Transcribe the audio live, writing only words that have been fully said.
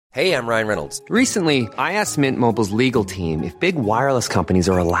Hey, I'm Ryan Reynolds. Recently, I asked Mint Mobile's legal team if big wireless companies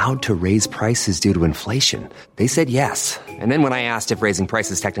are allowed to raise prices due to inflation. They said yes. And then when I asked if raising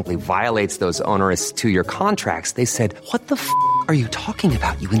prices technically violates those onerous two-year contracts, they said, "What the f*** are you talking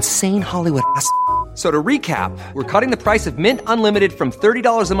about, you insane Hollywood ass?" So to recap, we're cutting the price of Mint Unlimited from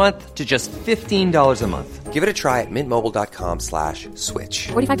 $30 a month to just $15 a month. Give it a try at mintmobile.com/switch.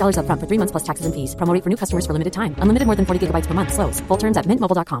 $45 up front for 3 months plus taxes and fees. Promo rate for new customers for limited time. Unlimited more than 40 gigabytes per month. Slows full terms at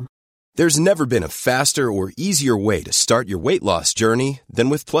mintmobile.com. There's never been a faster or easier way to start your weight loss journey than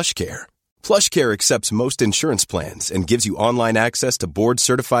with PlushCare. PlushCare accepts most insurance plans and gives you online access to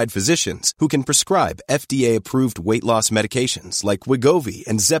board-certified physicians who can prescribe FDA-approved weight loss medications like Wegovy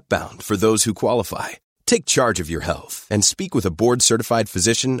and Zepbound for those who qualify. Take charge of your health and speak with a board-certified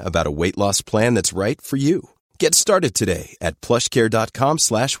physician about a weight loss plan that's right for you. Get started today at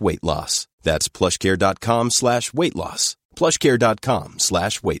plushcare.com/weight loss. That's plushcare.com/weight loss.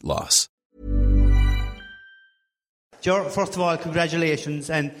 plushcare.com/weight loss. Joe, first of all, congratulations.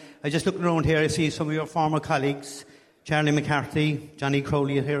 And I just look around here, I see some of your former colleagues, Charlie McCarthy, Johnny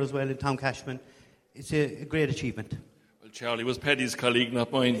Crowley are here as well, and Tom Cashman. It's a great achievement. Well, Charlie was Paddy's colleague,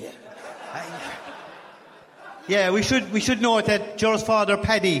 not mine. Yeah, we should note that Joe's father,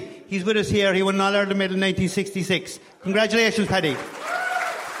 Paddy, he's with us here. He won an All-Ireland medal in 1966. Congratulations, Paddy.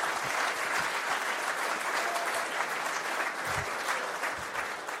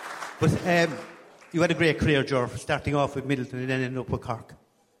 But you had a great career, Joe, starting off with Middleton and then ended up with Cork.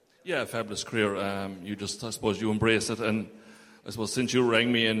 Yeah, fabulous career. I suppose you embrace it. And I suppose since you rang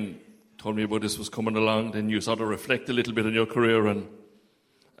me and told me about this was coming along, then you sort of reflect a little bit on your career. And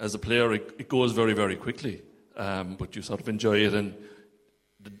as a player, it goes very, very quickly. But you sort of enjoy it. And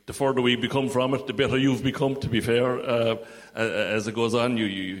the further we become from it, the better you've become, to be fair. As it goes on,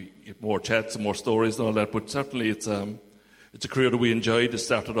 you get more chats and more stories and all that. But certainly it's a career that we enjoyed. It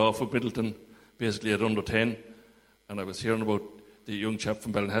started off with Middleton, basically at under 10. And I was hearing about the young chap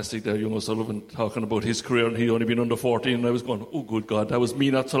from Ballinhastig there, young O'Sullivan, talking about his career, and he'd only been under 14. And I was going, oh, good God, that was me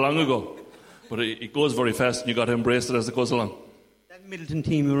not so long ago. But it goes very fast, and you got to embrace it as it goes along. That Middleton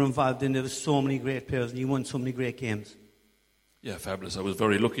team you were involved in, there was so many great players, and you won so many great games. Yeah, fabulous. I was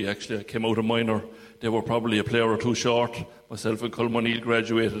very lucky, actually. I came out of minor. They were probably a player or two short. Myself and Colm O'Neill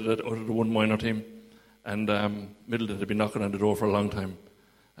graduated out of the one minor team. And Middleton had been knocking on the door for a long time.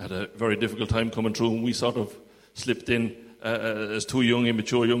 I had a very difficult time coming through, and we sort of slipped in as two young,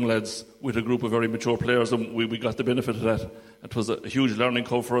 immature young lads with a group of very mature players, and we got the benefit of that. It was a huge learning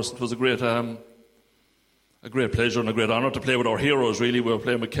curve for us. It was a great pleasure and a great honour to play with our heroes, really. We were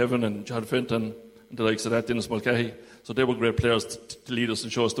playing with Kevin and John Fenton and the likes of that, Dennis Mulcahy. So they were great players to lead us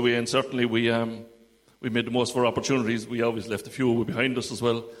and show us the way. And certainly we made the most of our opportunities. We always left a few behind us as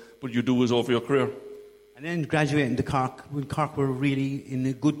well. But you do is over your career. And then graduating to Cork, when Cork were really in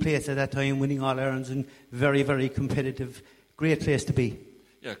a good place at that time, winning All-Irelands and very, very competitive. Great place to be.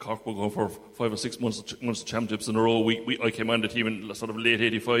 Yeah, Cork were going for 5 or 6 months of championships in a row. I came on the team in sort of late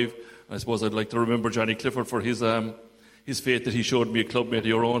 85. I suppose I'd like to remember Johnny Clifford for his faith that he showed me, a clubmate of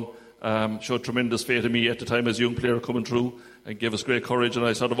your own. Showed tremendous faith in me at the time as a young player coming through and gave us great courage. And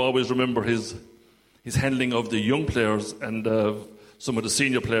I sort of always remember his handling of the young players and some of the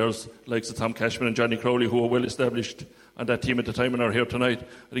senior players, like Tom Cashman and Johnny Crowley, who were well established on that team at the time and are here tonight.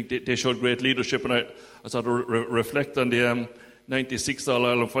 I think they showed great leadership, and I sort of reflect on the 96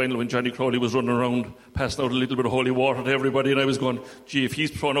 All-Ireland final when Johnny Crowley was running around passing out a little bit of holy water to everybody, and I was going, gee, if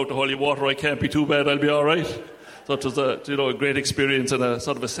he's throwing out the holy water, I can't be too bad, I'll be all right. So it was a great experience and a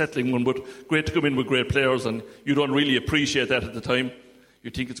sort of a settling one, but great to come in with great players, and you don't really appreciate that at the time.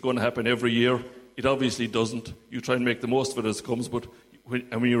 You think it's going to happen every year. It obviously doesn't. You try and make the most of it as it comes, but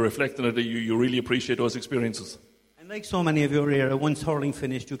when you reflect on it, you really appreciate those experiences. And like so many of your era, once hurling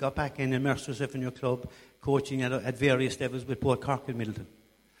finished, you got back in and immersed yourself in your club, coaching at various levels with both Cork and Middleton.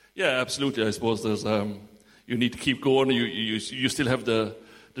 Yeah, absolutely. I suppose there's you need to keep going. You still have the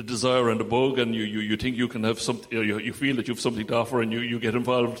desire and the bug, and you think you can have something. You feel that you have something to offer, and you get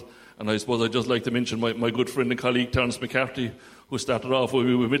involved. And I suppose I'd just like to mention my good friend and colleague Terence McCarthy, who started off with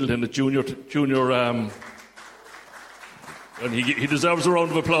Middleton at junior, and he deserves a round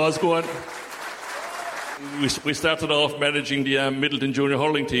of applause. Go on. We started off managing the Middleton junior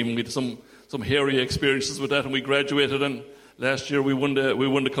hurling team. We had some hairy experiences with that, and we graduated. And last year we won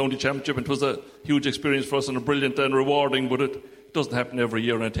the county championship, and it was a huge experience for us and a brilliant and rewarding. But it doesn't happen every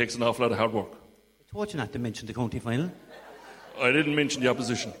year, and it takes an awful lot of hard work. I told you not to mention the county final. I didn't mention the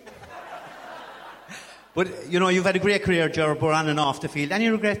opposition. But, you've had a great career, Gerard, on and off the field. Any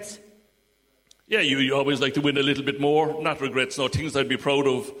regrets? Yeah, you always like to win a little bit more. Not regrets, no, things I'd be proud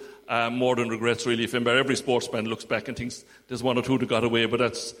of. more than regrets, really. If every sportsman looks back and thinks there's one or two that got away, but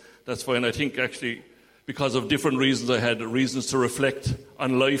that's fine. I think actually, because of different reasons, I had reasons to reflect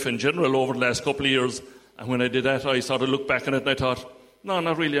on life in general over the last couple of years. And when I did that, I sort of looked back on it and I thought, no,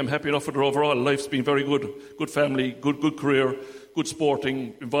 not really. I'm happy enough with it overall. Life's been very good. Good family, good career, good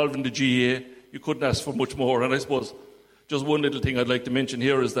sporting, involved in the GAA. You couldn't ask for much more. And I suppose just one little thing I'd like to mention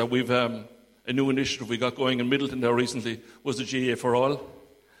here is that we've a new initiative we got going in Middleton there recently, was the GAA for All.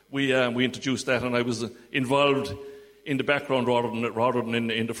 We introduced that, and I was involved in the background rather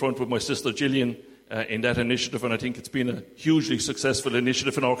than in the front with my sister Gillian in that initiative, and I think it's been a hugely successful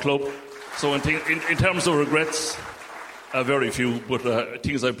initiative in our club. So in terms of regrets, very few, but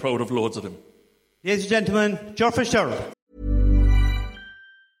things I'm proud of, loads of them. Ladies and gentlemen, Geoff Fitzgerald.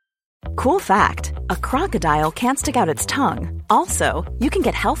 Cool fact, a crocodile can't stick out its tongue. Also, you can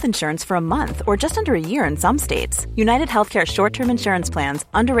get health insurance for a month or just under a year in some states. United Healthcare short-term insurance plans,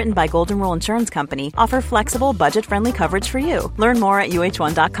 underwritten by Golden Rule Insurance Company, offer flexible, budget-friendly coverage for you. Learn more at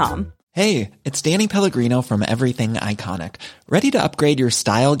uh1.com. Hey, it's Danny Pellegrino from Everything Iconic. Ready to upgrade your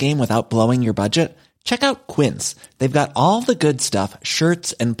style game without blowing your budget? Check out Quince. They've got all the good stuff,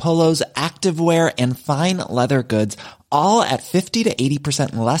 shirts and polos, activewear, and fine leather goods, all at 50 to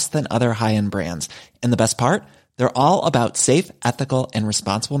 80% less than other high-end brands. And the best part? They're all about safe, ethical, and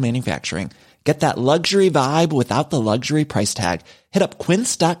responsible manufacturing. Get that luxury vibe without the luxury price tag. Hit up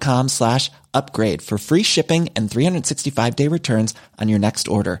quince.com/upgrade for free shipping and 365-day returns on your next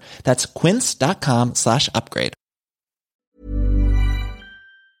order. That's quince.com/upgrade.